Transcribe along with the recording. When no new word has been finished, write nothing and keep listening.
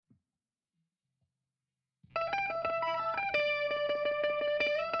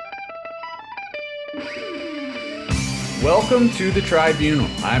Welcome to the Tribunal.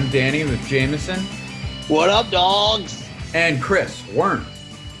 I'm Danny with Jameson. What up, dogs? And Chris Wern.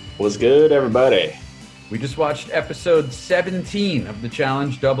 What's good, everybody? We just watched episode 17 of The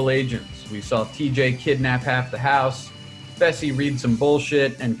Challenge Double Agents. We saw TJ kidnap half the house, Fessy read some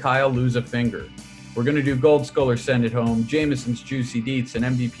bullshit, and Kyle lose a finger. We're going to do Gold Skull or Send It Home, Jameson's Juicy Deets, and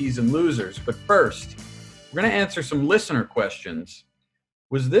MVPs and Losers. But first, we're going to answer some listener questions.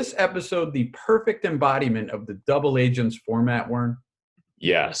 Was this episode the perfect embodiment of the Double Agents format, Wern?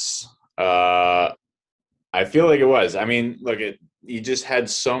 Yes. I feel like it was. I mean, look, you just had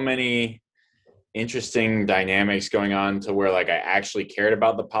so many interesting dynamics going on to where, like, I actually cared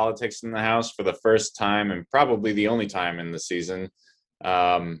about the politics in the house for the first time and probably the only time in the season.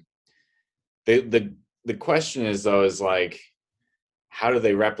 The question is, though, is like, how do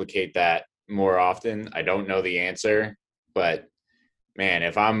they replicate that more often? I don't know the answer, but man,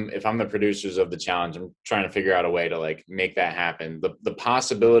 if I'm the producers of the challenge, I'm trying to figure out a way to like make that happen. The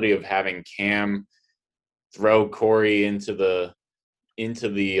possibility of having Cam throw Corey into the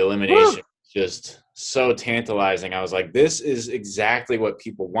elimination is just so tantalizing. I was like, this is exactly what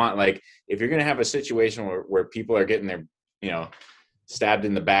people want. Like, if you're gonna have a situation where people are getting their, stabbed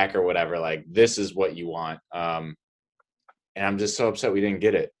in the back or whatever, like, this is what you want. And I'm just so upset we didn't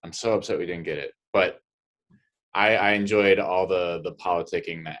get it. But I enjoyed all the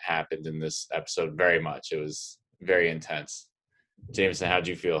politicking that happened in this episode very much. It was very intense. Jameson, how'd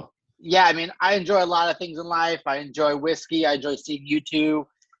you feel? Yeah, I mean, I enjoy a lot of things in life. I enjoy whiskey. I enjoy seeing you two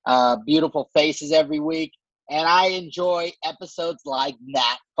beautiful faces every week. And I enjoy episodes like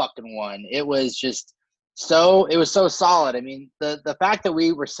that fucking one. It was so solid. I mean, the fact that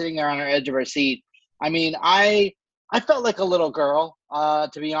we were sitting there on our edge of our seat, I mean, I felt like a little girl,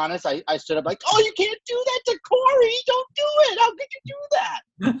 to be honest. I stood up like, oh, you can't do that to Corey. Don't do it. How could you do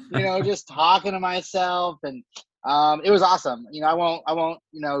that? Just talking to myself. And it was awesome. I won't,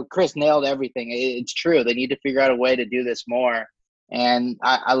 Chris nailed everything. It's true. They need to figure out a way to do this more. And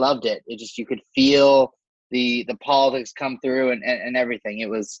I loved it. You could feel the politics come through and everything. It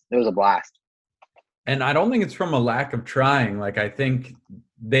was a blast. And I don't think it's from a lack of trying. Like, I think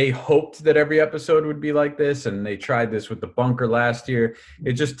they hoped that every episode would be like this, and they tried this with the bunker last year.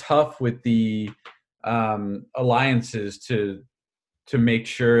 It's just tough with the alliances to make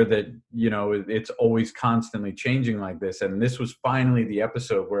sure that, it's always constantly changing like this. And this was finally the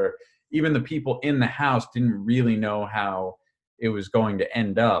episode where even the people in the house didn't really know how it was going to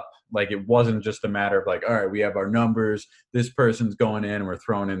end up. Like, it wasn't just a matter of like, all right, we have our numbers, this person's going in, and we're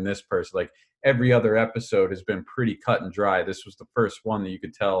throwing in this person. Like, every other episode has been pretty cut and dry. This was the first one that you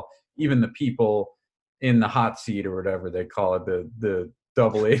could tell even the people in the hot seat or whatever they call it, the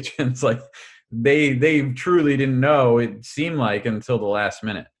double agents, like they truly didn't know, it seemed like, until the last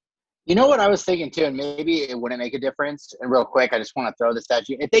minute. You know what I was thinking too, and maybe it wouldn't make a difference. And real quick, I just want to throw this at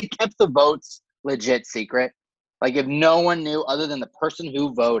you. If they kept the votes legit secret, like if no one knew other than the person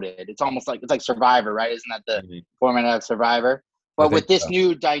who voted, it's like Survivor, right? Isn't that the format of Survivor? But with this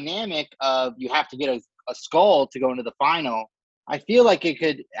new dynamic of you have to get a skull to go into the final, I feel like it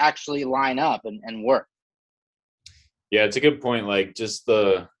could actually line up and work. Yeah, it's a good point. Like, just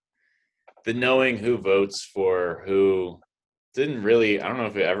the knowing who votes for who didn't really, I don't know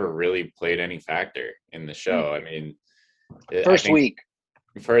if it ever really played any factor in the show. I mean, first week,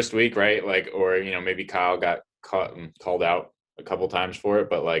 right? Like, or, maybe Kyle got called out a couple times for it,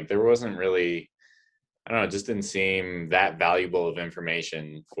 but like, there wasn't really, I don't know, it just didn't seem that valuable of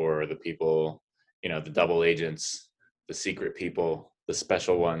information for the people, the double agents, the secret people, the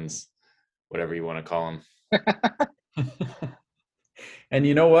special ones, whatever you want to call them. And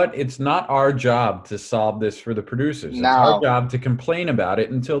you know what? It's not our job to solve this for the producers. It's our job to complain about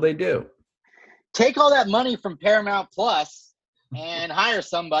it until they do. Take all that money from Paramount Plus and hire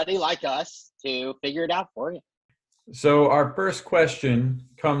somebody like us to figure it out for you. So our first question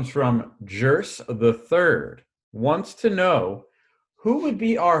comes from Jers the Third. Wants to know who would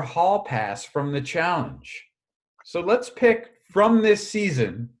be our hall pass from the challenge. So let's pick from this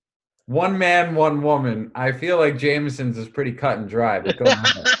season, one man, one woman. I feel like Jameson's is pretty cut and dry, but go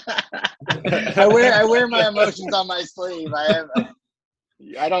ahead. I wear my emotions on my sleeve.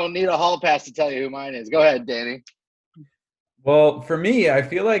 I don't need a hall pass to tell you who mine is. Go ahead, Danny. Well, for me, I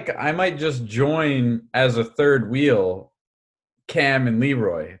feel like I might just join as a third wheel Cam and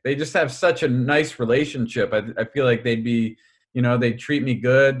Leroy. They just have such a nice relationship. I feel like they'd be, they'd treat me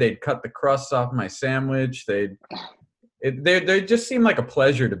good. They'd cut the crusts off my sandwich. They just seem like a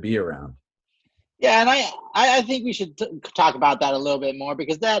pleasure to be around. Yeah, and I think we should talk about that a little bit more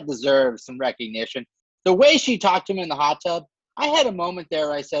because that deserves some recognition. The way she talked to him in the hot tub, I had a moment there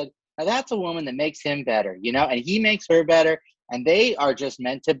where I said, Now that's a woman that makes him better, and he makes her better. And they are just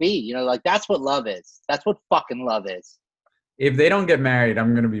meant to be, like that's what love is. That's what fucking love is. If they don't get married,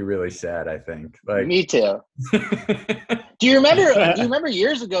 I'm gonna be really sad, I think. Like me too. Do you remember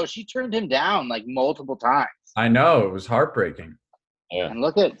years ago she turned him down like multiple times? I know, it was heartbreaking. Yeah. And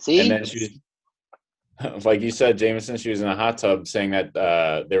look at see. And then she was, like you said, Jameson, she was in a hot tub saying that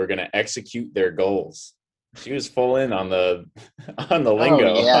they were gonna execute their goals. She was full in on the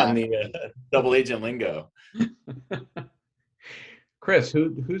lingo, on the double agent lingo. Chris,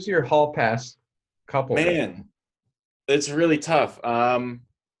 who's your hall pass couple? Man, it's really tough. Partially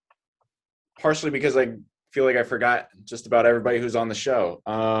because I feel like I forgot just about everybody who's on the show.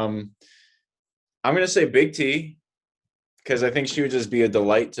 I'm going to say Big T because I think she would just be a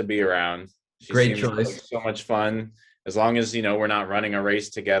delight to be around. She Great seems choice. like so much fun. As long as, we're not running a race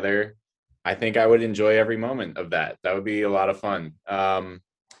together, I think I would enjoy every moment of that. That would be a lot of fun.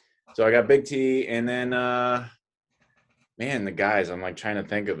 So I got Big T, and then, man, the guys, I'm like trying to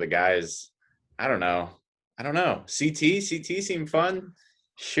think of the guys. I don't know. CT seemed fun.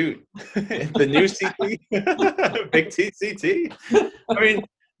 Shoot, the new CT, Big T, CT. I mean,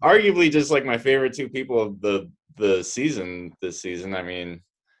 arguably just like my favorite two people of the season this season. I mean,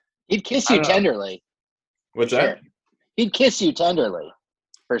 he'd kiss you tenderly. What's that? He'd kiss you tenderly,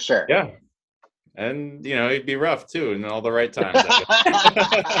 for sure. Yeah, and he'd be rough too in all the right times.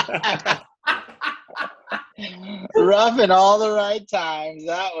 Rough in all the right times.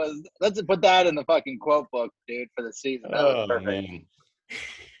 Let's put that in the fucking quote book, dude, for the season. That was perfect. Man.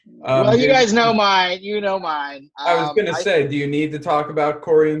 Well, you guys know mine. You know mine. I was gonna say, do you need to talk about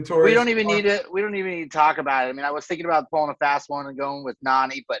Corey and Tori? We don't even need to. We don't even need to talk about it. I mean, I was thinking about pulling a fast one and going with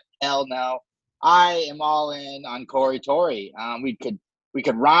Nany, but hell no. I am all in on Corey Tori. We could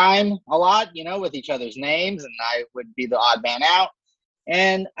rhyme a lot, with each other's names, and I would be the odd man out.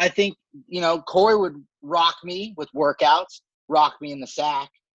 And I think Corey would rock me with workouts, rock me in the sack,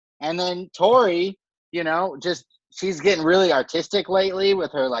 and then Tori, she's getting really artistic lately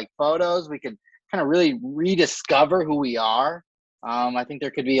with her like photos. We could kind of really rediscover who we are. I think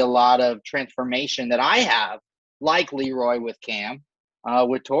there could be a lot of transformation that I have, like Leroy with Cam,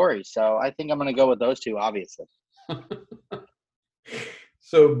 with Tori. So I think I'm going to go with those two, obviously.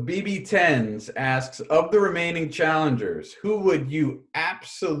 So BB10s asks, of the remaining challengers, who would you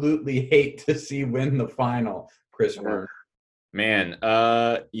absolutely hate to see win the final, Chris Werner? Man,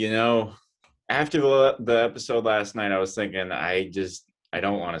 after the episode last night, I was thinking I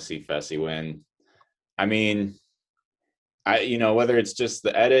don't want to see Fessy win. I mean, whether it's just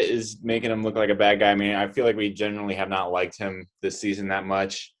the edit is making him look like a bad guy. I mean, I feel like we generally have not liked him this season that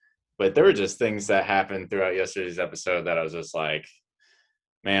much, but there were just things that happened throughout yesterday's episode that I was just like,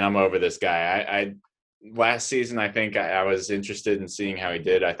 man, I'm over this guy. I last season, I think I was interested in seeing how he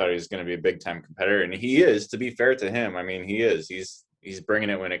did. I thought he was going to be a big time competitor, and he is, to be fair to him. I mean, he is. He's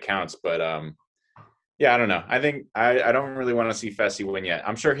bringing it when it counts, but yeah, I don't know. I think I don't really want to see Fessy win yet.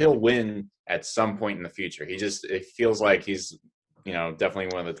 I'm sure he'll win at some point in the future. It feels like he's,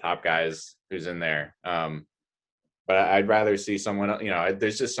 definitely one of the top guys who's in there. But I'd rather see someone,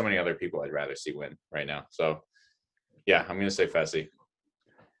 there's just so many other people I'd rather see win right now. So yeah, I'm going to say Fessy.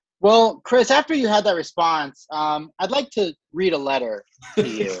 Well, Chris, after you had that response, I'd like to read a letter to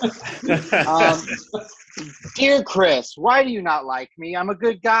you. Dear Chris, why do you not like me? I'm a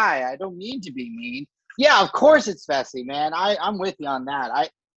good guy. I don't mean to be mean. Yeah, of course it's Fessy, man. I'm with you on that.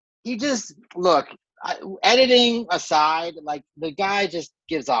 Editing aside, like the guy just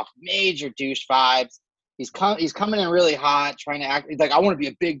gives off major douche vibes. He's coming in really hot, trying to act. He's like, I want to be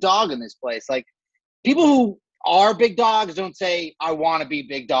a big dog in this place. Like people who are big dogs don't say, I want to be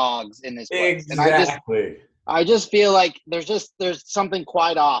big dogs in this place. Exactly. And I just feel like there's something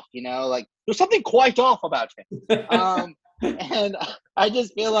quite off, like there's something quite off about him. And I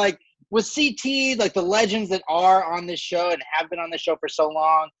just feel like with CT, like the legends that are on this show and have been on this show for so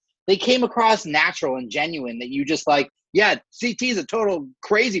long, they came across natural and genuine that you just like, yeah, CT is a total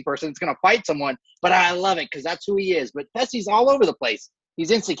crazy person that's going to fight someone, but I love it because that's who he is. But Fessy's all over the place. He's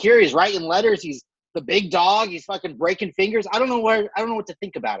insecure. He's writing letters. He's the big dog. He's fucking breaking fingers. I don't know what to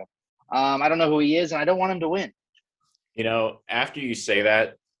think about him. I don't know who he is, and I don't want him to win. After you say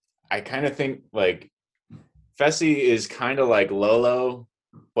that, I kind of think like Fessy is kind of like Lolo,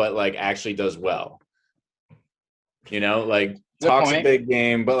 but like actually does well. Like talks a big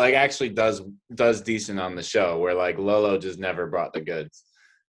game, but like actually does decent on the show. Where like Lolo just never brought the goods.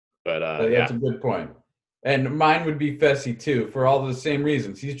 But that's a good point. And mine would be Fessy too, for all the same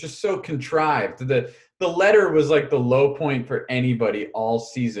reasons. He's just so contrived. The letter was like the low point for anybody all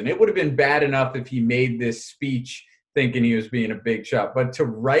season. It would have been bad enough if he made this speech thinking he was being a big shot, but to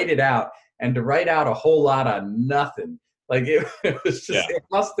write it out and to write out a whole lot of nothing, like it was just, it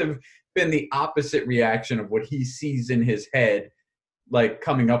must have been the opposite reaction of what he sees in his head, like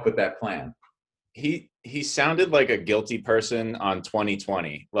coming up with that plan. He sounded like a guilty person on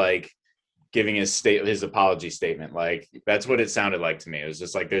 2020, like giving his apology statement. Like that's what it sounded like to me. It was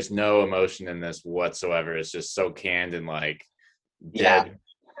just like there's no emotion in this whatsoever. It's just so canned and like dead. Yeah.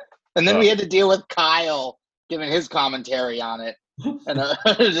 And then we had to deal with Kyle giving his commentary on it. And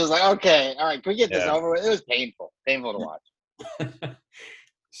it was just like, okay, all right, can we get this over with? It was painful to watch.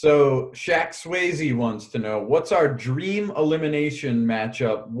 So Shaq Swayze wants to know, what's our dream elimination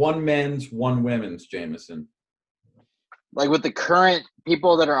matchup? One men's, one women's, Jameson. Like with the current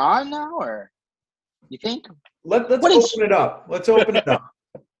people that are on now, or you think? Let's open it up. Let's open it up.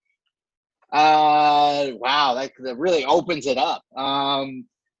 Wow, that really opens it up.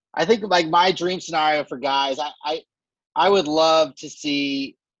 I think like my dream scenario for guys, I would love to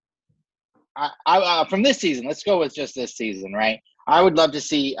see. I from this season. Let's go with just this season, right? I would love to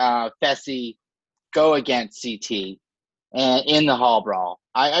see Fessy go against CT and in the Hall Brawl.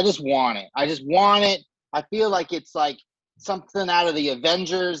 I just want it. I feel like it's like something out of the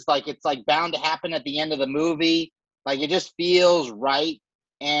Avengers. Like it's like bound to happen at the end of the movie. Like it just feels right.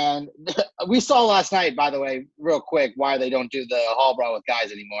 And we saw last night, by the way, real quick, why they don't do the Hall Brawl with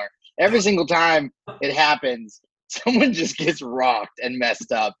guys anymore. Every single time it happens, someone just gets rocked and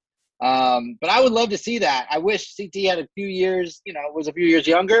messed up. But I would love to see that. I wish CT had a few years, was a few years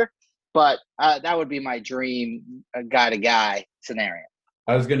younger, but that would be my dream guy-to-guy scenario.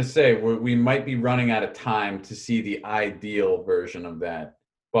 I was going to say, we might be running out of time to see the ideal version of that.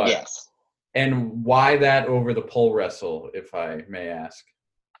 But yes. And why that over the pole wrestle, if I may ask?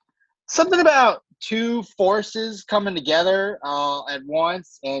 Something about two forces coming together at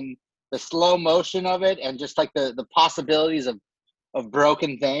once, and the slow motion of it, and just like the possibilities of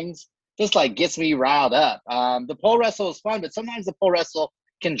broken things, just like gets me riled up. The pole wrestle is fun, but sometimes the pole wrestle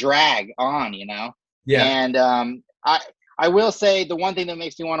can drag on, Yeah. And I will say the one thing that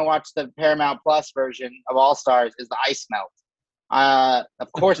makes me want to watch the Paramount Plus version of All Stars is the ice melt.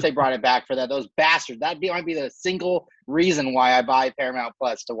 Of course they brought it back for that. Those bastards. Might be the single reason why I buy Paramount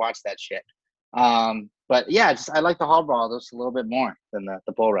Plus, to watch that shit. But yeah, I like the Hall Brawl just a little bit more than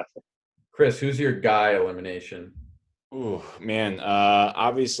the pole wrestle. Chris, who's your guy elimination? Ooh, man.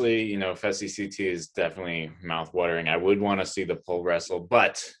 Obviously, Fessy CT is definitely mouth-watering. I would want to see the pole wrestle,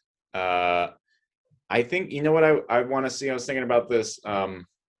 but I think, what I want to see? I was thinking about this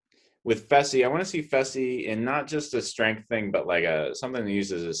with Fessy. I want to see Fessy in not just a strength thing, but like something that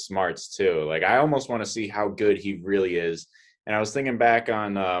uses his smarts too. Like I almost want to see how good he really is. And I was thinking back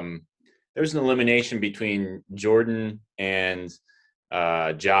on there was an elimination between Jordan and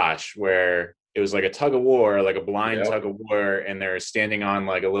Josh where it was like a tug of war, like a blind tug of war, and they're standing on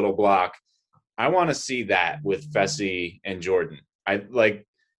like a little block. I want to see that with Fessy and Jordan.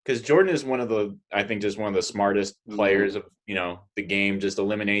 Because Jordan is I think just one of the smartest players of, the game, just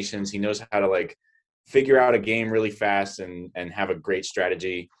eliminations. He knows how to like figure out a game really fast and have a great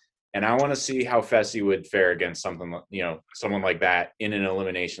strategy. And I want to see how Fessy would fare against someone like that in an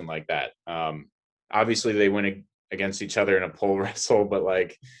elimination like that. Obviously they went against each other in a pole wrestle, but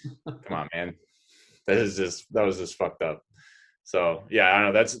like, come on, man, that was just fucked up. So yeah, I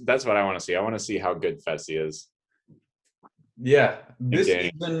don't know. That's what I want to see. I want to see how good Fessy is. Yeah, this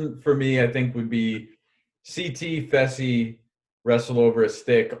season for me, I think would be CT Fessy wrestle over a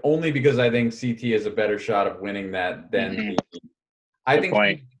stick, only because I think CT has a better shot of winning that than me. I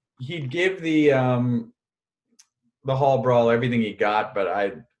think he'd give the Hall Brawl everything he got, but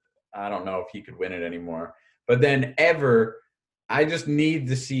I don't know if he could win it anymore. But then I just need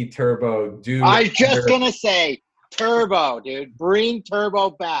to see Turbo do. I was just gonna say Turbo, dude. Bring Turbo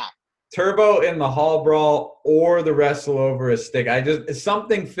back. Turbo in the Hall Brawl or the wrestle over a stick.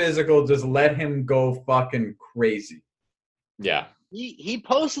 Something physical, just let him go fucking crazy. Yeah. He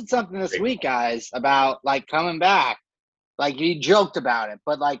posted something this week, guys, about like coming back. Like he joked about it,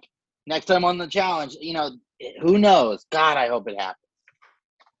 but like next time on the challenge, who knows? God, I hope it happens.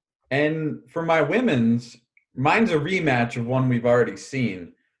 And for my women's, mine's a rematch of one we've already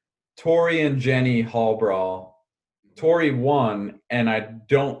seen. Tori and Jenny Hall Brawl. Tori won, and I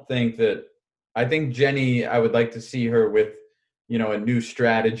think Jenny, I would like to see her with, a new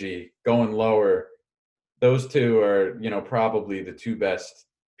strategy going lower. Those two are, probably the two best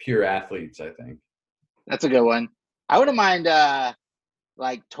pure athletes, I think. That's a good one. I wouldn't mind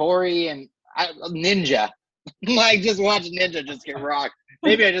like Tori and Ninja. Like just watch Ninja just get rocked.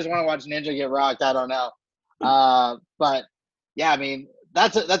 Maybe I just want to watch Ninja get rocked. I don't know. But yeah, I mean,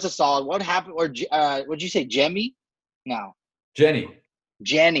 that's a solid. What happened? Or would you say Jemmy? No. Jenny.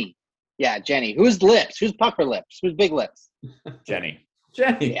 Jenny. Yeah, Jenny. Who's lips? Who's pucker lips? Who's big lips? Jenny.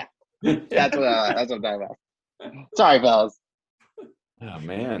 Jenny. Yeah. That's what I'm talking about. Sorry, fellas. Oh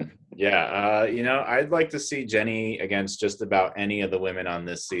man. Yeah. I'd like to see Jenny against just about any of the women on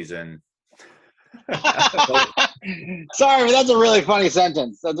this season. Sorry, but that's a really funny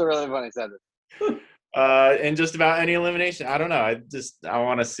sentence. That's a really funny sentence. And just about any elimination. I don't know. I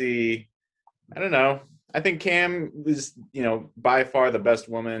want to see. I don't know. I think Cam was, by far the best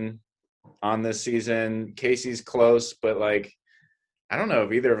woman on this season. Casey's close, but like, I don't know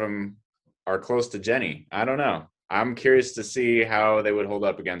if either of them are close to Jenny. I don't know. I'm curious to see how they would hold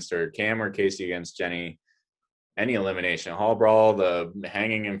up against her. Cam or Casey against Jenny. Any elimination, Hall Brawl, the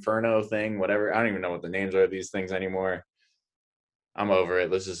Hanging Inferno thing, whatever. I don't even know what the names are of these things anymore. I'm over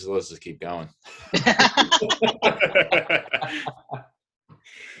it. Let's just keep going.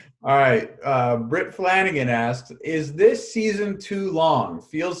 All right. Britt Flanagan asked, is this season too long?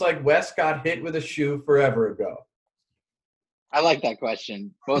 Feels like Wes got hit with a shoe forever ago. I like that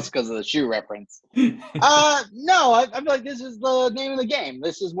question, both because of the shoe reference. No, I feel like this is the name of the game.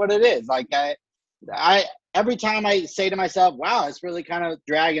 This is what it is. Like I every time I say to myself, wow, it's really kind of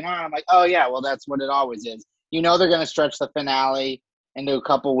dragging on, I'm like, oh yeah, well, that's what it always is. They're going to stretch the finale into a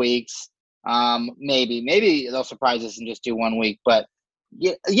couple weeks. Maybe they'll surprise us and just do 1 week, but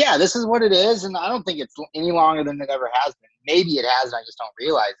yeah, this is what it is. And I don't think it's any longer than it ever has been. Maybe it has, and I just don't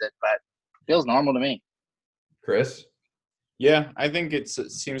realize it, but it feels normal to me. Chris? Yeah, I think it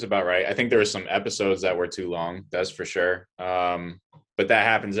seems about right. I think there were some episodes that were too long, that's for sure. But that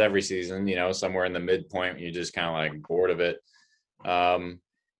happens every season, somewhere in the midpoint, you're just kind of like bored of it. And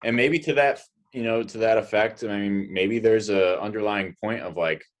maybe to that effect, I mean, maybe there's a underlying point of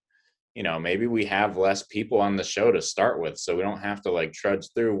like, maybe we have less people on the show to start with, so we don't have to like trudge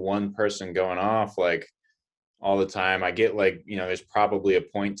through one person going off like all the time. I get like, there's probably a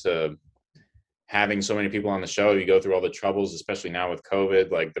point to having so many people on the show. You go through all the troubles, especially now with COVID,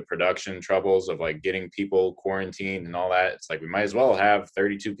 like the production troubles of like getting people quarantined and all that. It's like, we might as well have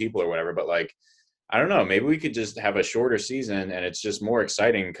 32 people or whatever. But like, I don't know, maybe we could just have a shorter season and it's just more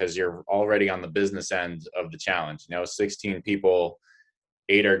exciting because you're already on the business end of the challenge. 16 people,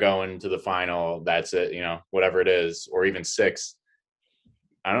 8 are going to the final. That's it, whatever it is, or even 6.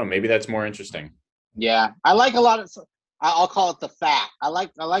 I don't know. Maybe that's more interesting. Yeah. I like a lot of, I'll call it the fat. I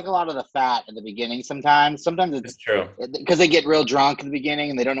like a lot of the fat at the beginning sometimes. Sometimes it's true because they get real drunk at the beginning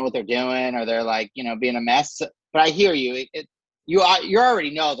and they don't know what they're doing, or they're like, being a mess. But I hear you. You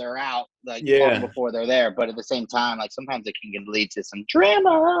already know they're out like long before they're there. But at the same time, like sometimes it can lead to some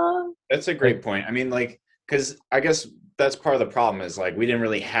drama. That's a great point. I mean, like, because I guess that's part of the problem is like we didn't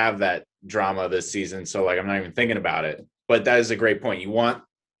really have that drama this season. So like I'm not even thinking about it. But that is a great point. You want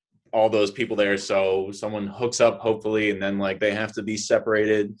all those people there, so someone hooks up hopefully, and then like they have to be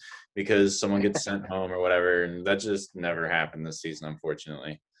separated because someone gets sent home or whatever, and that just never happened this season,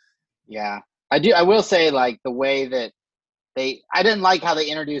 unfortunately. Yeah, I will say, like, the way that I didn't like how they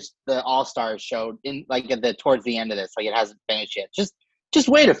introduced the All-Stars show in like towards the end of this. Like, it hasn't finished yet. Just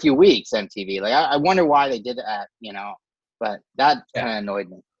wait a few weeks, MTV. Like, I wonder why they did that, but that kind of annoyed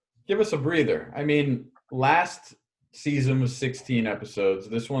me. Give us a breather. I mean, last season was 16 episodes.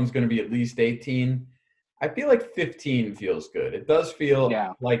 This one's going to be at least 18. I feel like 15 feels good. It does feel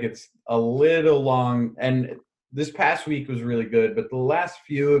like it's a little long. And this past week was really good, but the last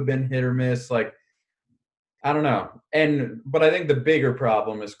few have been hit or miss. Like, I don't know. But I think the bigger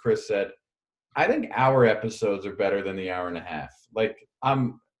problem, as Chris said, I think our episodes are better than the hour and a half. Like,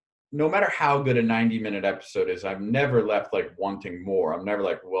 no matter how good a 90-minute episode is, I've never left like wanting more. I'm never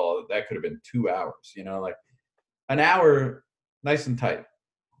like, well, that could have been 2 hours, like an hour, nice and tight.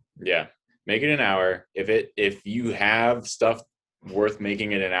 Yeah. Make it an hour. If you have stuff worth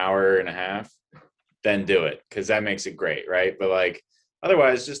making it an hour and a half, then do it, because that makes it great, right? But like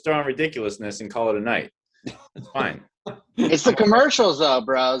otherwise, just throw on ridiculousness and call it a night. It's fine. It's the commercials, though,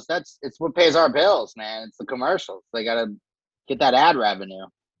 bros. It's what pays our bills, man. It's the commercials. They gotta get that ad revenue.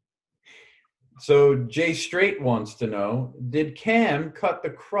 So Jay Straight wants to know: did Cam cut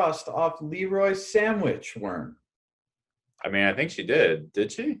the crust off Leroy's sandwich worm? I mean, I think she did.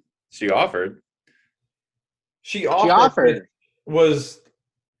 Did she? She offered. She offered. Was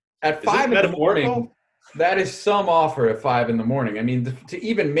at 5 in the morning. That is some offer at 5 in the morning. I mean, to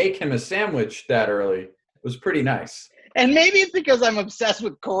even make him a sandwich that early was pretty nice. And maybe it's because I'm obsessed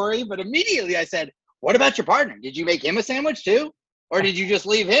with Corey, but immediately I said, what about your partner? Did you make him a sandwich too? Or did you just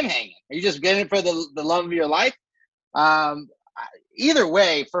leave him hanging? Are you just getting it for the love of your life? Either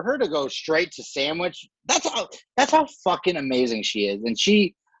way, for her to go straight to sandwich, that's how fucking amazing she is. And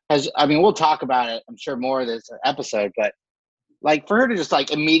she I mean, we'll talk about it, I'm sure, more of this episode, but like for her to just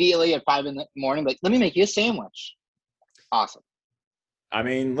like immediately at 5 a.m, like, let me make you a sandwich. Awesome. I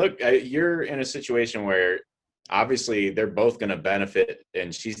mean, look, you're in a situation where obviously they're both going to benefit,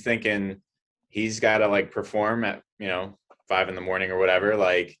 and she's thinking he's got to like perform at 5 a.m. or whatever.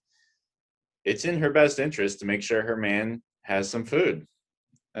 Like, it's in her best interest to make sure her man has some food.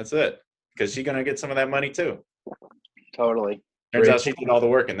 That's it, because she's going to get some of that money too. Totally. Turns out she did all the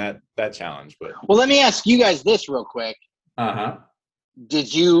work in that challenge. But well, let me ask you guys this real quick.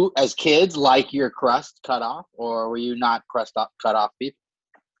 Did you, as kids, like your crust cut off, or were you not cut off people?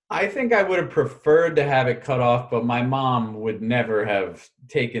 I think I would have preferred to have it cut off, but my mom would never have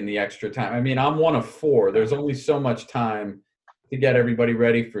taken the extra time. I mean, I'm one of 4. There's only so much time to get everybody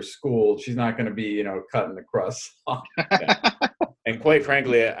ready for school. She's not going to be, cutting the crust off. Yeah. And quite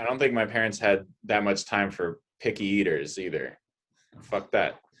frankly, I don't think my parents had that much time for picky eaters either. Fuck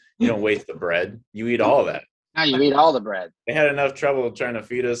that. You don't waste the bread. You eat all of that. Now you eat all the bread. They had enough trouble trying to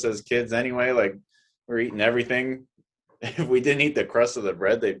feed us as kids anyway. Like, we're eating everything. If we didn't eat the crust of the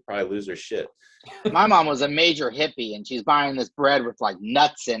bread, they'd probably lose their shit. My mom was a major hippie, and she's buying this bread with like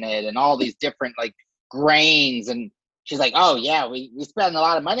nuts in it and all these different like grains. And she's like, oh yeah, we spend a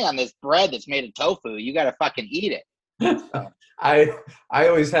lot of money on this bread that's made of tofu. You got to fucking eat it. So. I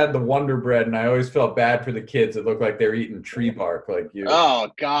always had the Wonder Bread, and I always felt bad for the kids. It looked like they were eating tree bark like you.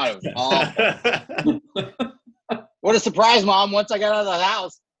 Oh God, it was awful. What a surprise, Mom. Once I got out of the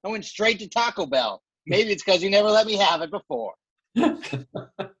house, I went straight to Taco Bell. Maybe it's because you never let me have it before.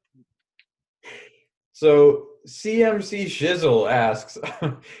 So CMC Shizzle asks,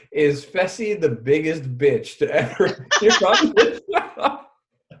 is Fessy the biggest bitch to ever appear on this show?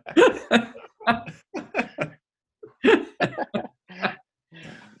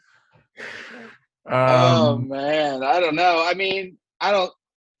 Oh man, I don't know. I mean, I don't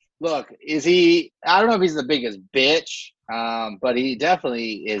know if he's the biggest bitch, but he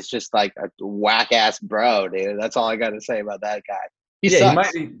definitely is just like a whack ass bro, dude. That's all I got to say about that guy.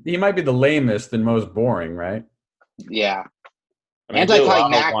 He might be the lamest and most boring, right? Yeah. I mean,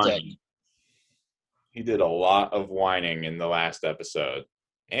 anticlimactic. He did a lot of whining in the last episode.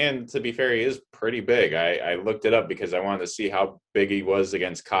 And to be fair, he is pretty big. I looked it up because I wanted to see how big he was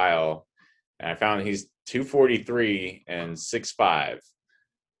against Kyle. And I found he's 243 and 6'5".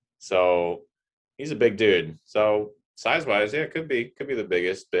 So he's a big dude. So size-wise, yeah, could be the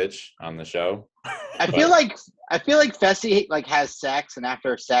biggest bitch on the show. I feel like Fessy like has sex, and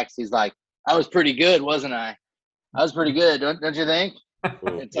after sex, he's like, "I was pretty good, wasn't I? I was pretty good, don't you think?"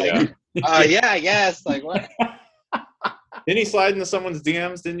 It's like, yeah, I guess. Like what? Didn't he slide into someone's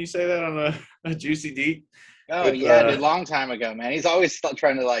DMs? Didn't you say that on a Juicy Deet? Oh yeah, dude, long time ago, man. He's always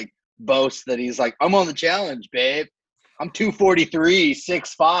trying to like boast that he's like, "I'm on the challenge, babe. I'm 243,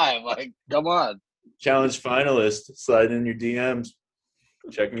 6'5". Like, come on. Challenge finalist. Slide in your DMs.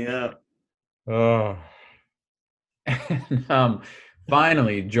 Check me out. Oh.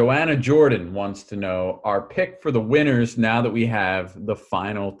 Finally, Joanna Jordan wants to know our pick for the winners now that we have the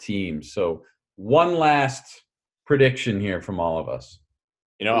final team. So one last prediction here from all of us.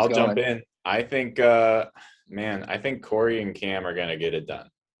 I'll jump in. I think, I think Corey and Cam are going to get it done.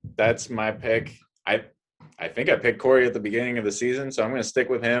 That's my pick. I think I picked Corey at the beginning of the season, so I'm going to stick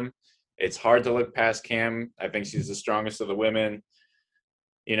with him. It's hard to look past Cam. I think she's the strongest of the women.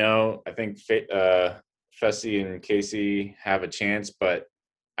 I think Fessy and Casey have a chance, but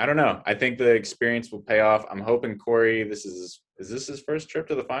I don't know. I think the experience will pay off. I'm hoping Corey, is this his first trip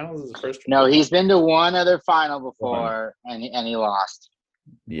to the finals? Is it his first trip? No, he's been to one other final before, and he lost.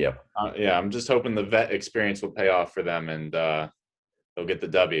 Yep. Yeah, I'm just hoping the vet experience will pay off for them, and they'll get the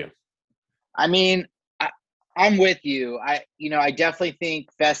W. I mean, I'm with you. I definitely think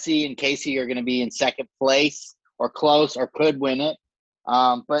Fessy and Casey are going to be in second place or close or could win it.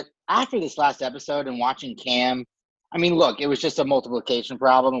 But after this last episode and watching Cam, I mean, look, it was just a multiplication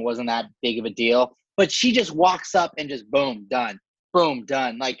problem. It wasn't that big of a deal. But she just walks up and just boom, done. Boom,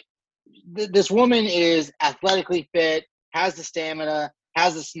 done. Like, this woman is athletically fit, has the stamina,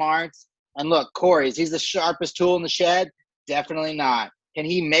 has the smarts. And look, Corey, is he the sharpest tool in the shed? Definitely not. Can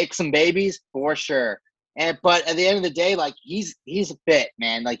he make some babies? For sure. But at the end of the day, like, he's fit,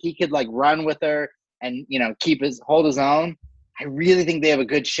 man. Like, he could like run with her and hold his own. I really think they have a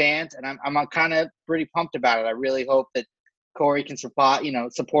good chance, and I'm kind of pretty pumped about it. I really hope that Corey can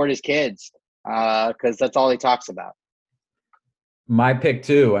support his kids, because that's all he talks about. My pick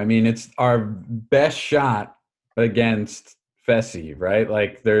too. I mean, it's our best shot against Fessy, right?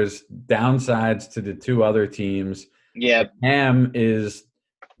 Like, there's downsides to the two other teams. Yeah, Cam is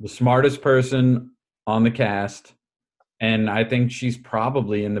the smartest person on the cast, And I think she's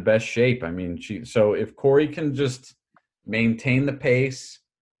probably in the best shape. I mean, so if Corey can just maintain the pace,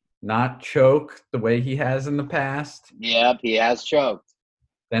 not choke the way he has in the past, Yep, he has choked.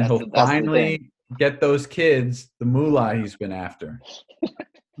 then he'll That's the thing. finally get those kids the moolah he's been after.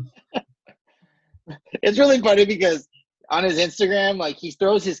 It's really funny because on his Instagram, like he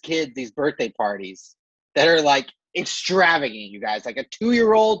throws his kids these birthday parties that are like extravagant, you guys. Like a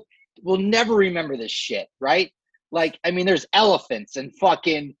 2-year-old will never remember this shit, right? Like, I mean, there's elephants and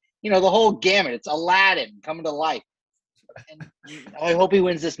fucking, the whole gamut. It's Aladdin coming to life. And I hope he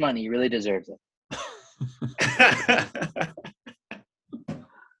wins this money. He really deserves it.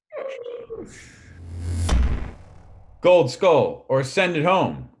 Gold Skull or send it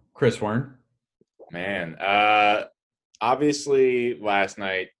home, Chris Wern. Man, obviously last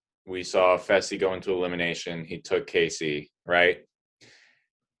night we saw Fessy go into elimination. He took Casey, right?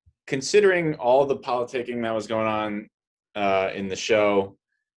 Considering all the politicking that was going on in the show,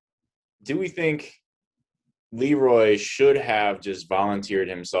 do we think Leroy should have just volunteered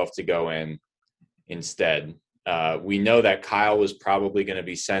himself to go in instead? We know that Kyle was probably going to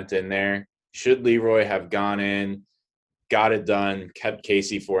be sent in there. Should Leroy have gone in, got it done, kept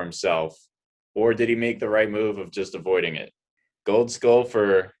Casey for himself? Or did he make the right move of just avoiding it? Gold Skull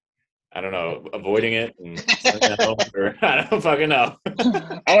for, I don't know, avoiding it and sending it home for, I don't fucking know.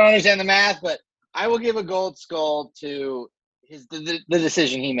 I don't understand the math, but I will give a Gold Skull to the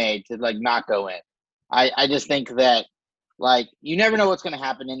decision he made to like not go in. I just think that like you never know what's going to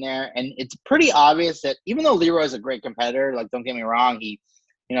happen in there, and it's pretty obvious that even though Leroy is a great competitor, like don't get me wrong, he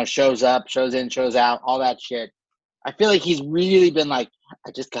shows up, shows in, shows out, all that shit. I feel like he's really been like,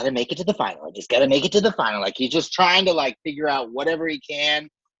 I just got to make it to the final. I just got to make it to the final. Like he's just trying to like figure out whatever he can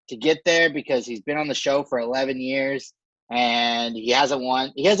to get there because he's been on the show for 11 years and he hasn't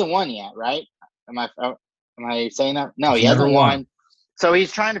won. He hasn't won yet, right? Am I saying that? No, he hasn't won. So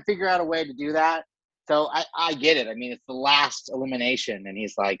he's trying to figure out a way to do that. So I get it. I mean, it's the last elimination and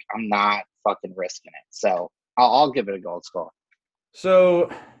he's like, I'm not fucking risking it. So I'll give it a Gold Skull. So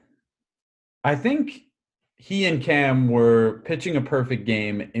I think he and Cam were pitching a perfect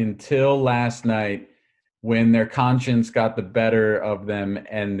game until last night when their conscience got the better of them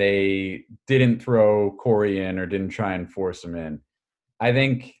and they didn't throw Corey in or didn't try and force him in. I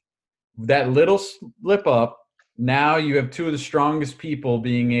think that little slip up, now you have two of the strongest people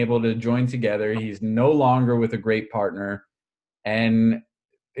being able to join together. He's no longer with a great partner and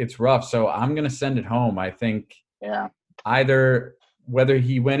it's rough. So I'm going to send it home. I think either whether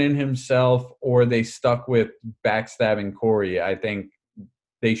he went in himself or they stuck with backstabbing Corey, I think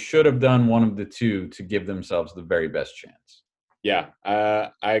they should have done one of the two to give themselves the very best chance. Yeah, I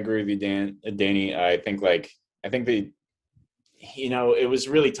agree with you, Danny. I think they, it was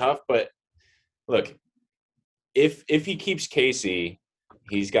really tough. But look, if he keeps Casey,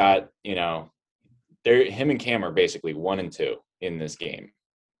 he's got him and Cam are basically 1 and 2 in this game.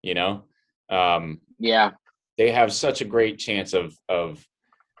 They have such a great chance of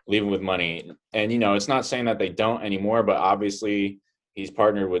leaving with money. And, it's not saying that they don't anymore, but obviously he's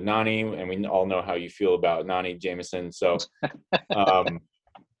partnered with Nany, and we all know how you feel about Nany Jameson. So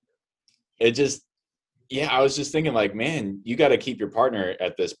it just, I was just thinking like, man, you got to keep your partner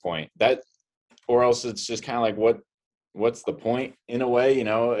at this point. Or else it's just kind of like, what's the point in a way?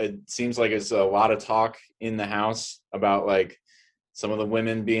 It seems like it's a lot of talk in the house about like some of the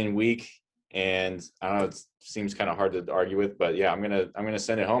women being weak. And I don't know, it seems kind of hard to argue with, but yeah, I'm gonna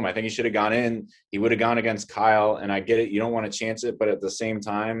send it home. I think he should have gone in. He would have gone against Kyle, and I get it. You don't want to chance it, but at the same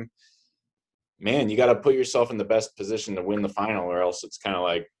time, man, you got to put yourself in the best position to win the final, or else it's kind of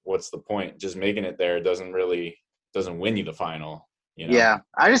like, what's the point? Just making it there doesn't win you the final. Yeah,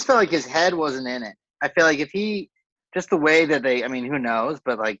 I just felt like his head wasn't in it. I feel like if he just the way that who knows?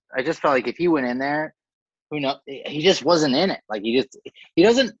 But like, I just felt like if he went in there, who knows? He just wasn't in it. Like he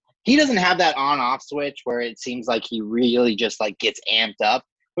doesn't have that on-off switch where it seems like he really just like gets amped up,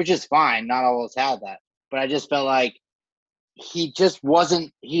 which is fine. Not all of us have that. But I just felt like he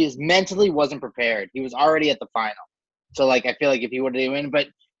mentally wasn't prepared. He was already at the final. So like, I feel like if he would have won, but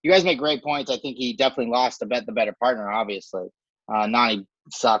you guys make great points. I think he definitely lost the better partner, obviously. Nany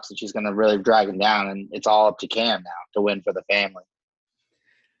sucks and she's going to really drag him down, and it's all up to Cam now to win for the family.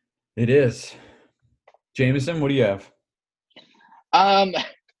 It is. Jameson, what do you have? I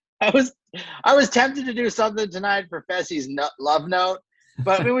was tempted to do something tonight for Fessy's love note,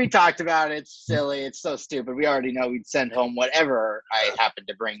 but we talked about it. It's silly. It's so stupid. We already know we'd send home whatever I happened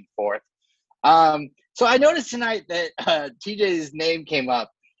to bring forth. So I noticed tonight that TJ's name came up,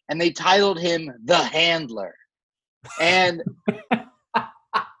 and they titled him The Handler. And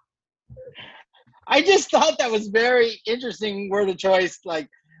I just thought that was very interesting word of choice, like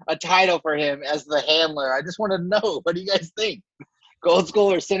a title for him as the handler. I just want to know, what do you guys think? Gold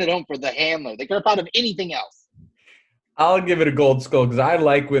Skull or send it home for the handler? They could have thought of anything else. I'll give it a gold skull because I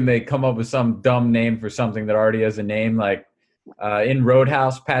like when they come up with some dumb name for something that already has a name. Like in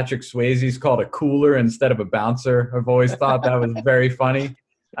Roadhouse, Patrick Swayze's called a cooler instead of a bouncer. I've always thought that was very funny.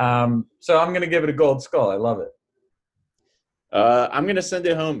 So I'm going to give it a gold skull. I love it. I'm gonna send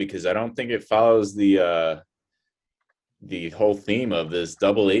it home because I don't think it follows the whole theme of this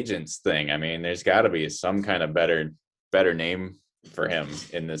double agents thing. I mean, there's got to be some kind of better name for him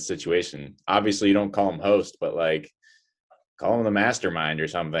in this situation. Obviously, you don't call him host, but like call him the mastermind or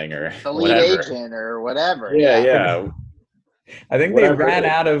something, or The lead whatever. agent or whatever. Yeah. I think Whatever they ran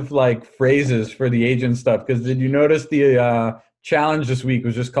out of like phrases for the agent stuff. Because did you notice the challenge this week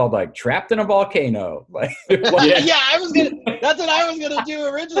was just called like trapped in a volcano? Like, Yeah, that's what I was gonna do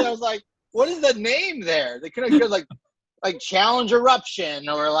originally. I was like, what is the name there? They could have good like challenge eruption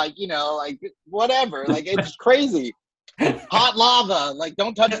or like, you know, like whatever. Like it's crazy. Hot lava, like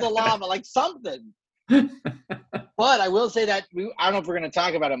don't touch the lava, like something. But I will say that I don't know if we're gonna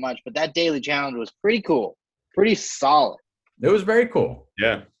talk about it much, but that daily challenge was pretty cool, pretty solid. It was very cool.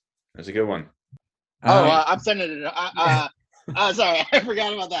 Yeah, that's a good one. I'm sending it. Sorry, I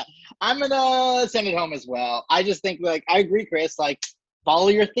forgot about that. I'm gonna send it home as well. I just think, like, I agree, Chris. Like, follow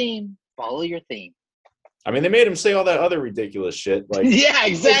your theme. Follow your theme. I mean, they made him say all that other ridiculous shit. Like, yeah,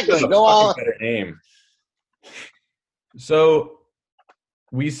 exactly. Go all better name. So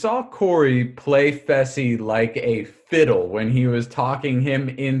we saw Corey play Fessy like a fiddle when he was talking him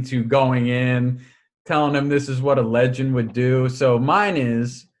into going in, telling him this is what a legend would do. So mine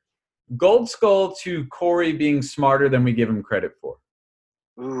is gold skull to Corey being smarter than we give him credit for.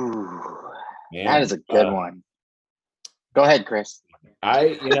 Ooh, that is a good one. Go ahead, Chris.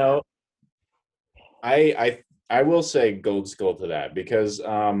 I will say gold skull to that because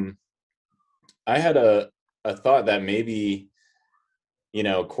I had a thought that maybe, you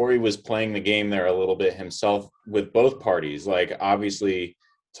know, Corey was playing the game there a little bit himself with both parties, like obviously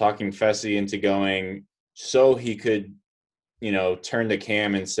talking Fessy into going so he could, you know, turn to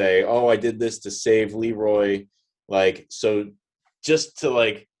Cam and say, oh, I did this to save Leroy. Like, so just to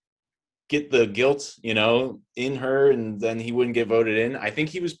like get the guilt, you know, in her and then he wouldn't get voted in. I think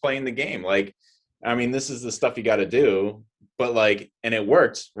he was playing the game. Like, I mean, this is the stuff you got to do, but like, and it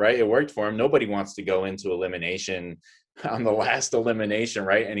worked, right? It worked for him. Nobody wants to go into elimination on the last elimination,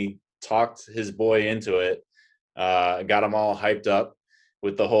 right? And he talked his boy into it, got them all hyped up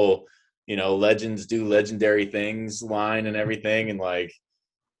with the whole, you know, legends do legendary things line and everything. And like,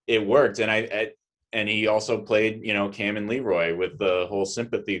 it worked. And he also played, you know, Cam and Leroy with the whole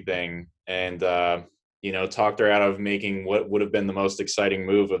sympathy thing and, you know, talked her out of making what would have been the most exciting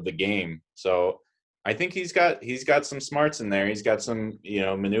move of the game. So I think he's got some smarts in there. He's got some, you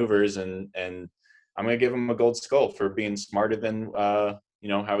know, maneuvers and I'm going to give him a gold skull for being smarter than, you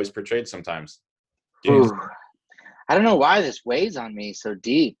know, how he's portrayed sometimes. Ooh, I don't know why this weighs on me so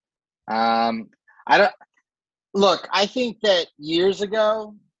deep. I think that years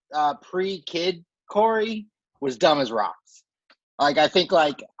ago, pre-kid Corey was dumb as rocks. Like, I think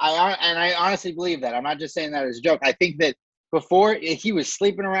like, I honestly believe that. I'm not just saying that as a joke. I think that before he was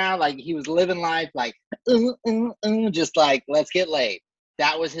sleeping around, like he was living life, like, just like, let's get laid.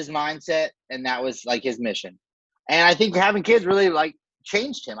 That was his mindset. And that was like his mission. And I think having kids really like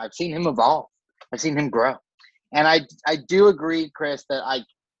changed him. I've seen him evolve. I've seen him grow. And I do agree, Chris, that like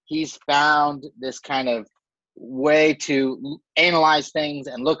he's found this kind of way to analyze things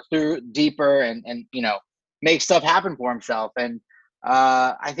and look through deeper and you know, make stuff happen for himself. And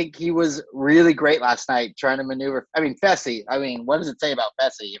I think he was really great last night trying to maneuver. I mean, Fessy, what does it say about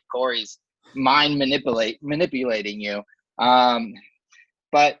Fessy if Corey's mind manipulating you?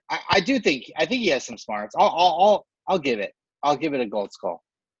 But I think he has some smarts. I'll give it. I'll give it a gold skull.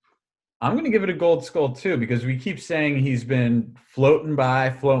 I'm going to give it a gold skull too, because we keep saying he's been floating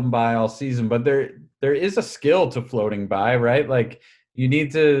by all season, but there is a skill to floating by, right? Like you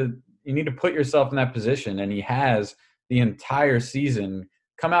need to put yourself in that position, and he has the entire season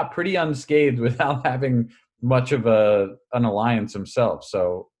come out pretty unscathed without having much of an alliance himself.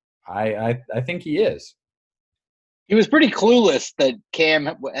 So I think he is. He was pretty clueless that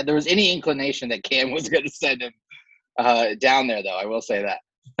there was any inclination that Cam was going to send him down there, though. I will say that.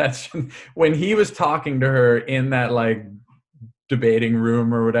 That's when he was talking to her in that like debating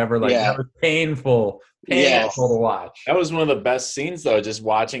room or whatever. Like that was painful to watch. That was one of the best scenes, though. Just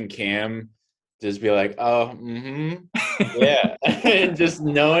watching Cam just be like, "Oh, yeah," and just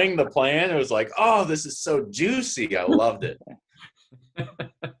knowing the plan. It was like, "Oh, this is so juicy." I loved it.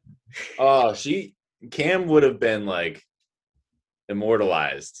 Oh, Cam would have been like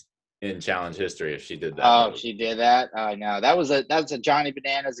immortalized in challenge history if she did that. Oh, move. she did that. Oh no, that's a Johnny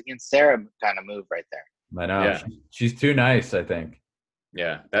Bananas against Sarah kind of move right there. I know. Yeah. She's too nice, I think.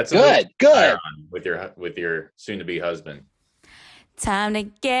 Yeah, that's a move to Good. retire on with your soon-to-be husband. Time to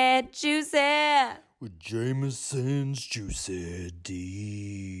get juicy. With Jameson's Juicy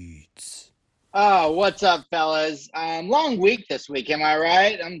Deeds. Oh, what's up, fellas? Long week this week, am I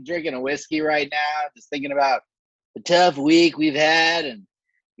right? I'm drinking a whiskey right now, just thinking about the tough week we've had, and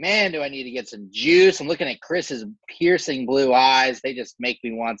man, do I need to get some juice. I'm looking at Chris's piercing blue eyes. They just make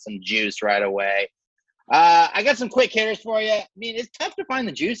me want some juice right away. I got some quick hitters for you. I mean, it's tough to find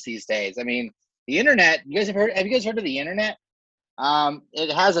the juice these days. I mean, the internet, have you guys heard of the internet?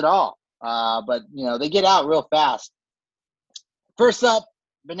 It has it all. But they get out real fast. First up,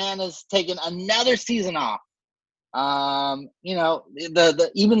 Bananas taking another season off. Even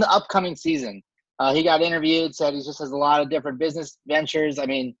the upcoming season. He got interviewed, said he just has a lot of different business ventures. I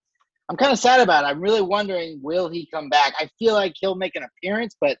mean, I'm kind of sad about it. I'm really wondering, will he come back? I feel like he'll make an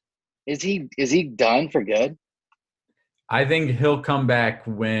appearance, but is he done for good? I think he'll come back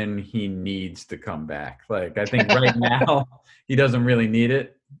when he needs to come back. Like, I think right now he doesn't really need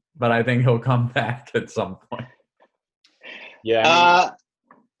it, but I think he'll come back at some point. Yeah. I mean,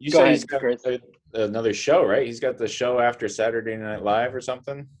 you said he's got Chris. another show, right? He's got the show after Saturday Night Live or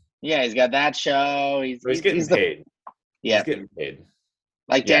something. Yeah, he's got that show. He's getting paid. Yeah. He's getting paid.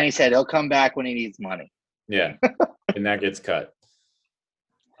 Like Danny said, he'll come back when he needs money. Yeah. And that gets cut.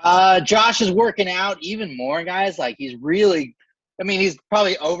 Josh is working out even more, guys. Like he's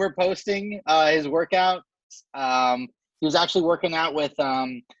probably over posting his workouts. He was actually working out with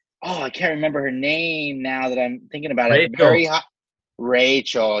I can't remember her name now that I'm thinking about it. Very hot.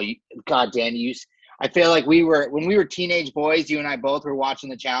 Rachel. God, Danny, I feel like when we were teenage boys, you and I both were watching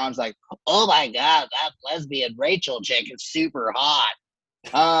the challenge like, oh my God, that lesbian Rachel chick is super hot.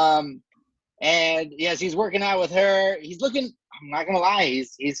 And yes, he's working out with her. He's looking, I'm not gonna lie,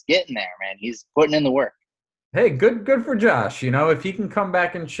 he's getting there, man. He's putting in the work. Hey, good for Josh. If he can come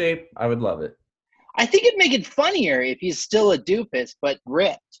back in shape, I would love it. I think it'd make it funnier if he's still a doofus but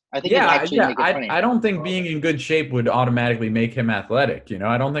ripped. I think it'd actually make it funnier. I don't think being in good shape would automatically make him athletic.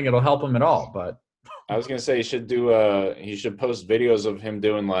 I don't think it'll help him at all. But I was gonna say he should post videos of him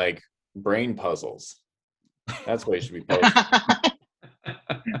doing like brain puzzles. That's what he should be posting.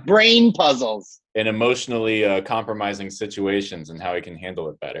 Brain puzzles. In emotionally compromising situations and how he can handle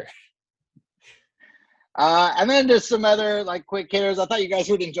it better. And then there's some other like quick hitters. I thought you guys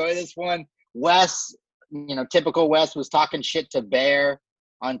would enjoy this one. Wes, typical Wes was talking shit to Bear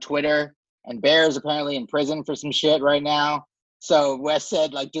on Twitter, and Bear is apparently in prison for some shit right now. So Wes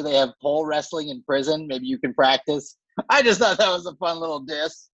said, like, do they have pole wrestling in prison? Maybe you can practice. I just thought that was a fun little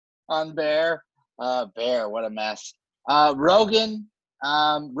diss on Bear. Bear, what a mess. Rogan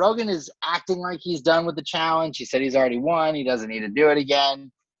is acting like he's done with the challenge. He said he's already won. He doesn't need to do it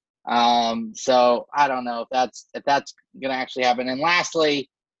again. So I don't know if that's going to actually happen. And lastly,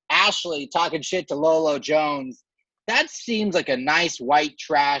 Ashley talking shit to Lolo Jones. That seems like a nice white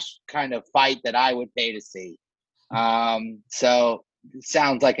trash kind of fight that I would pay to see. So it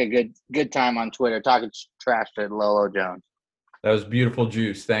sounds like a good time on Twitter talking trash to Lolo Jones. That was beautiful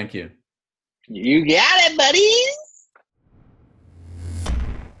juice. Thank you. You got it, buddies.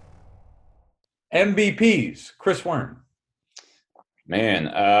 MVPs, Chris Wern. Man,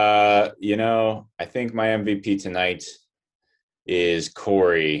 I think my MVP tonight is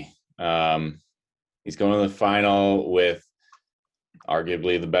Corey. He's going to the final with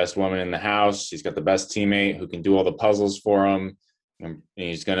arguably the best woman in the house. He's got the best teammate who can do all the puzzles for him. And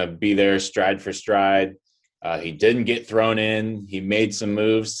he's going to be there stride for stride. He didn't get thrown in. He made some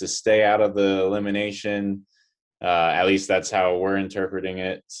moves to stay out of the elimination. At least that's how we're interpreting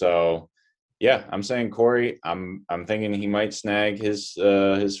it. So, yeah, I'm saying Corey. I'm thinking he might snag his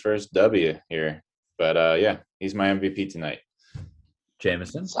first W here. But, yeah, he's my MVP tonight.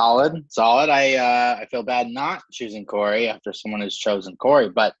 Jameson. Solid. I feel bad not choosing Corey after someone has chosen Corey,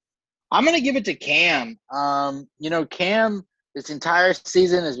 but I'm going to give it to Cam. Cam this entire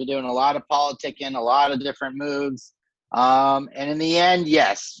season has been doing a lot of politicking, a lot of different moves. And in the end,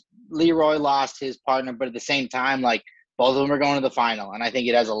 yes, Leroy lost his partner, but at the same time, like both of them are going to the final. And I think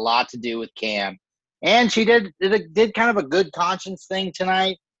it has a lot to do with Cam. And she did kind of a good conscience thing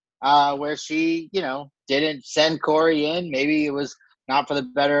tonight where she, didn't send Corey in. Maybe it was not for the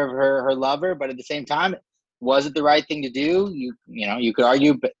better of her lover, but at the same time, was it the right thing to do? You could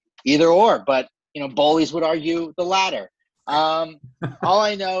argue either or, but bullies would argue the latter. All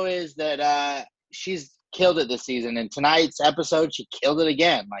I know is that she's killed it this season, and tonight's episode she killed it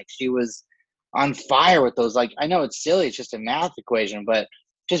again. Like she was on fire with those. Like, I know it's silly, it's just a math equation, but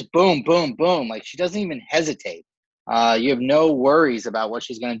just boom, boom, boom. Like, she doesn't even hesitate. You have no worries about what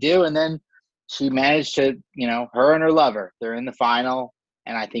she's going to do. And then she managed to, her and her lover, they're in the final.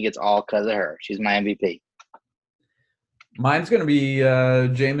 And I think it's all because of her. She's my MVP. Mine's going to be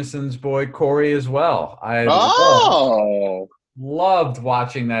Jameson's boy, Corey, as well. I loved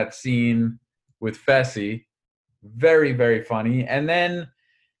watching that scene with Fessy. Very, very funny. And then,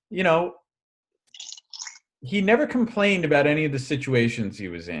 he never complained about any of the situations he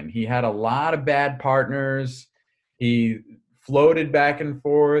was in. He had a lot of bad partners. He floated back and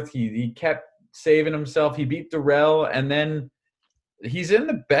forth. He kept saving himself. He beat Darrell, and then he's in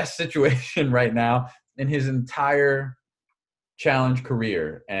the best situation right now in his entire challenge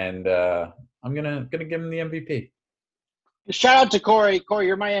career. And I'm gonna give him the MVP. Shout out to Corey. Corey,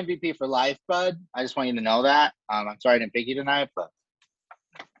 you're my MVP for life, bud. I just want you to know that. I'm sorry I didn't pick you tonight, but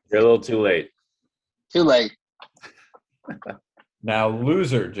you're a little too late. Too late. Now,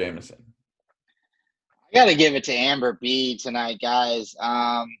 loser, Jameson. I got to give it to Amber B tonight, guys.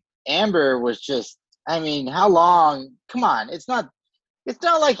 Amber was just, how long? Come on. It's not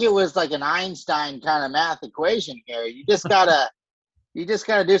like it was like an Einstein kind of math equation here. You just gotta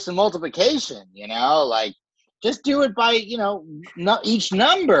do some multiplication, like just do it by, each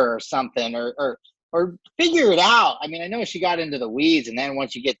number or something or figure it out. I know she got into the weeds, and then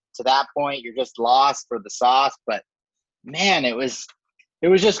once you get to that point, you're just lost for the sauce. But man, it was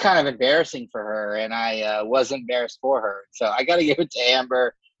just kind of embarrassing for her, and I was embarrassed for her. So I got to give it to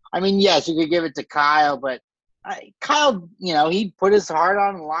Amber. Yes, you could give it to Kyle, but Kyle, he put his heart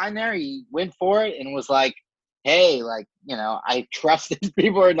on the line there. He went for it and was like, hey, I trust these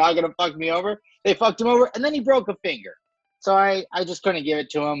people are not going to fuck me over. They fucked him over, and then he broke a finger. So I just couldn't give it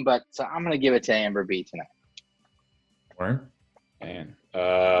to him, but so I'm going to give it to Amber B tonight. Warren? Man.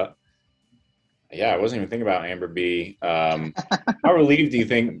 Yeah, I wasn't even thinking about Amber B. How relieved do you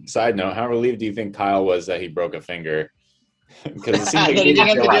think, side note, how relieved do you think Kyle was that he broke a finger? Because it seems like he didn't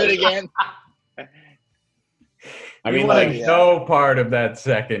have to do it again. No part of that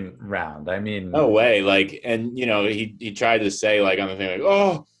second round. No way. And he tried to say on the thing,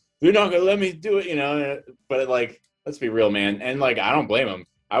 oh, they're not gonna let me do it, but let's be real, man. And I don't blame him.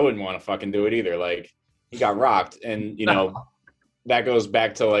 I wouldn't want to fucking do it either. He got rocked, and that goes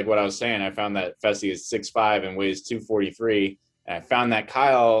back to what I was saying. I found that Fessy is 6'5" and weighs 243, and I found that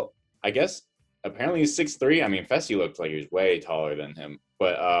Kyle, I guess, apparently he's 6'3". Fessy looked like he was way taller than him,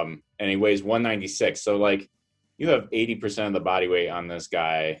 but and he weighs 196. So you have 80% of the body weight on this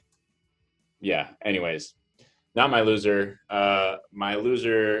guy. Yeah. Anyways, not my loser. My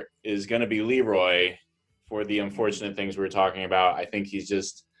loser is going to be Leroy for the unfortunate things we were talking about. I think he's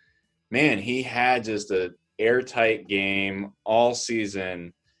just, man, he had just a airtight game all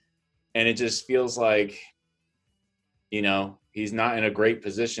season, and it just feels like, he's not in a great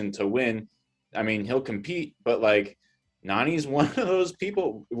position to win. He'll compete, but Nany's one of those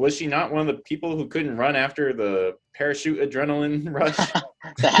people. Was she not one of the people who couldn't run after the parachute adrenaline rush?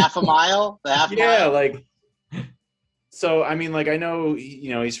 The half a mile? Mile? So, I know,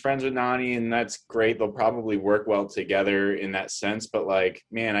 he's friends with Nany, and that's great. They'll probably work well together in that sense. But,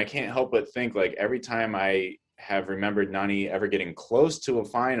 man, I can't help but think, every time I have remembered Nany ever getting close to a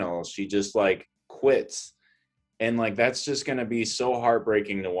final, she just, quits. And, that's just going to be so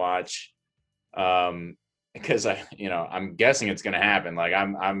heartbreaking to watch. Because I'm guessing it's going to happen.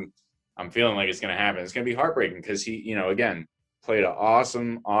 I'm feeling like it's going to happen. It's going to be heartbreaking because he, again, played an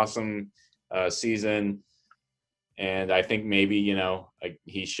awesome season. And I think maybe,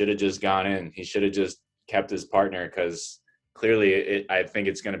 he should have just gone in. He should have just kept his partner, because clearly I think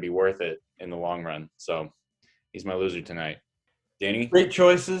it's going to be worth it in the long run. So he's my loser tonight. Danny? Great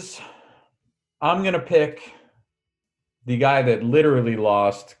choices. I'm going to pick the guy that literally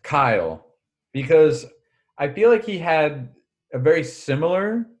lost, Kyle, because I feel like he had a very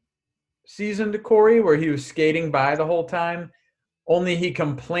similar season to Corey, where he was skating by the whole time, only he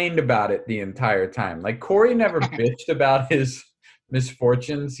complained about it the entire time. Corey never bitched about his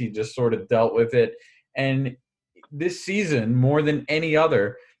misfortunes. He just sort of dealt with it. And this season, more than any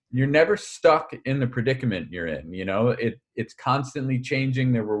other, you're never stuck in the predicament you're in. It's constantly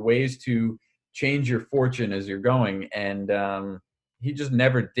changing. There were ways to change your fortune as you're going. And, he just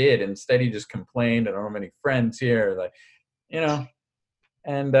never did. Instead, he just complained. I don't have any friends here,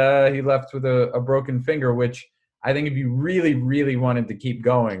 and he left with a broken finger, which I think if you really, really wanted to keep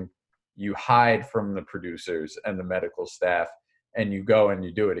going, you hide from the producers and the medical staff, and you go and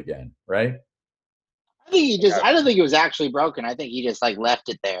you do it again, right? I don't think it was actually broken. I think he just left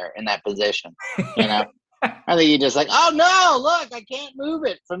it there in that position. I think he just oh no, look, I can't move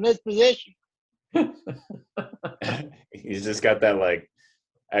it from this position. He's just got that like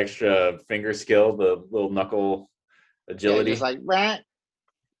extra finger skill, the little knuckle agility. Yeah, just like rat.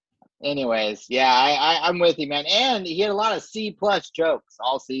 Anyways, yeah, I'm with you, man. And he had a lot of C+ jokes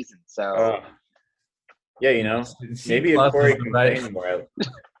all season. So yeah, you know, maybe if Corey complained more.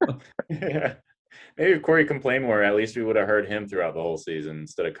 Yeah. Maybe if Corey complained more, at least we would have heard him throughout the whole season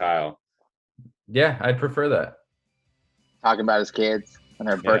instead of Kyle. Yeah, I'd prefer that. Talking about his kids and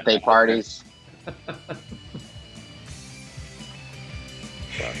their birthday parties.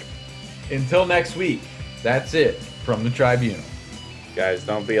 Until next week, that's it from the Tribunal. Guys,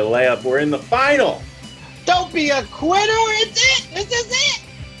 don't be a layup. We're in the final. Don't be a quitter. It's it. This is it.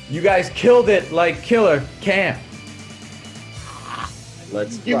 You guys killed it like Killer Cam.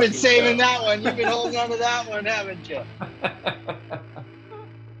 Let's You've been fucking saving go. that one. You've been holding on to that one, haven't you?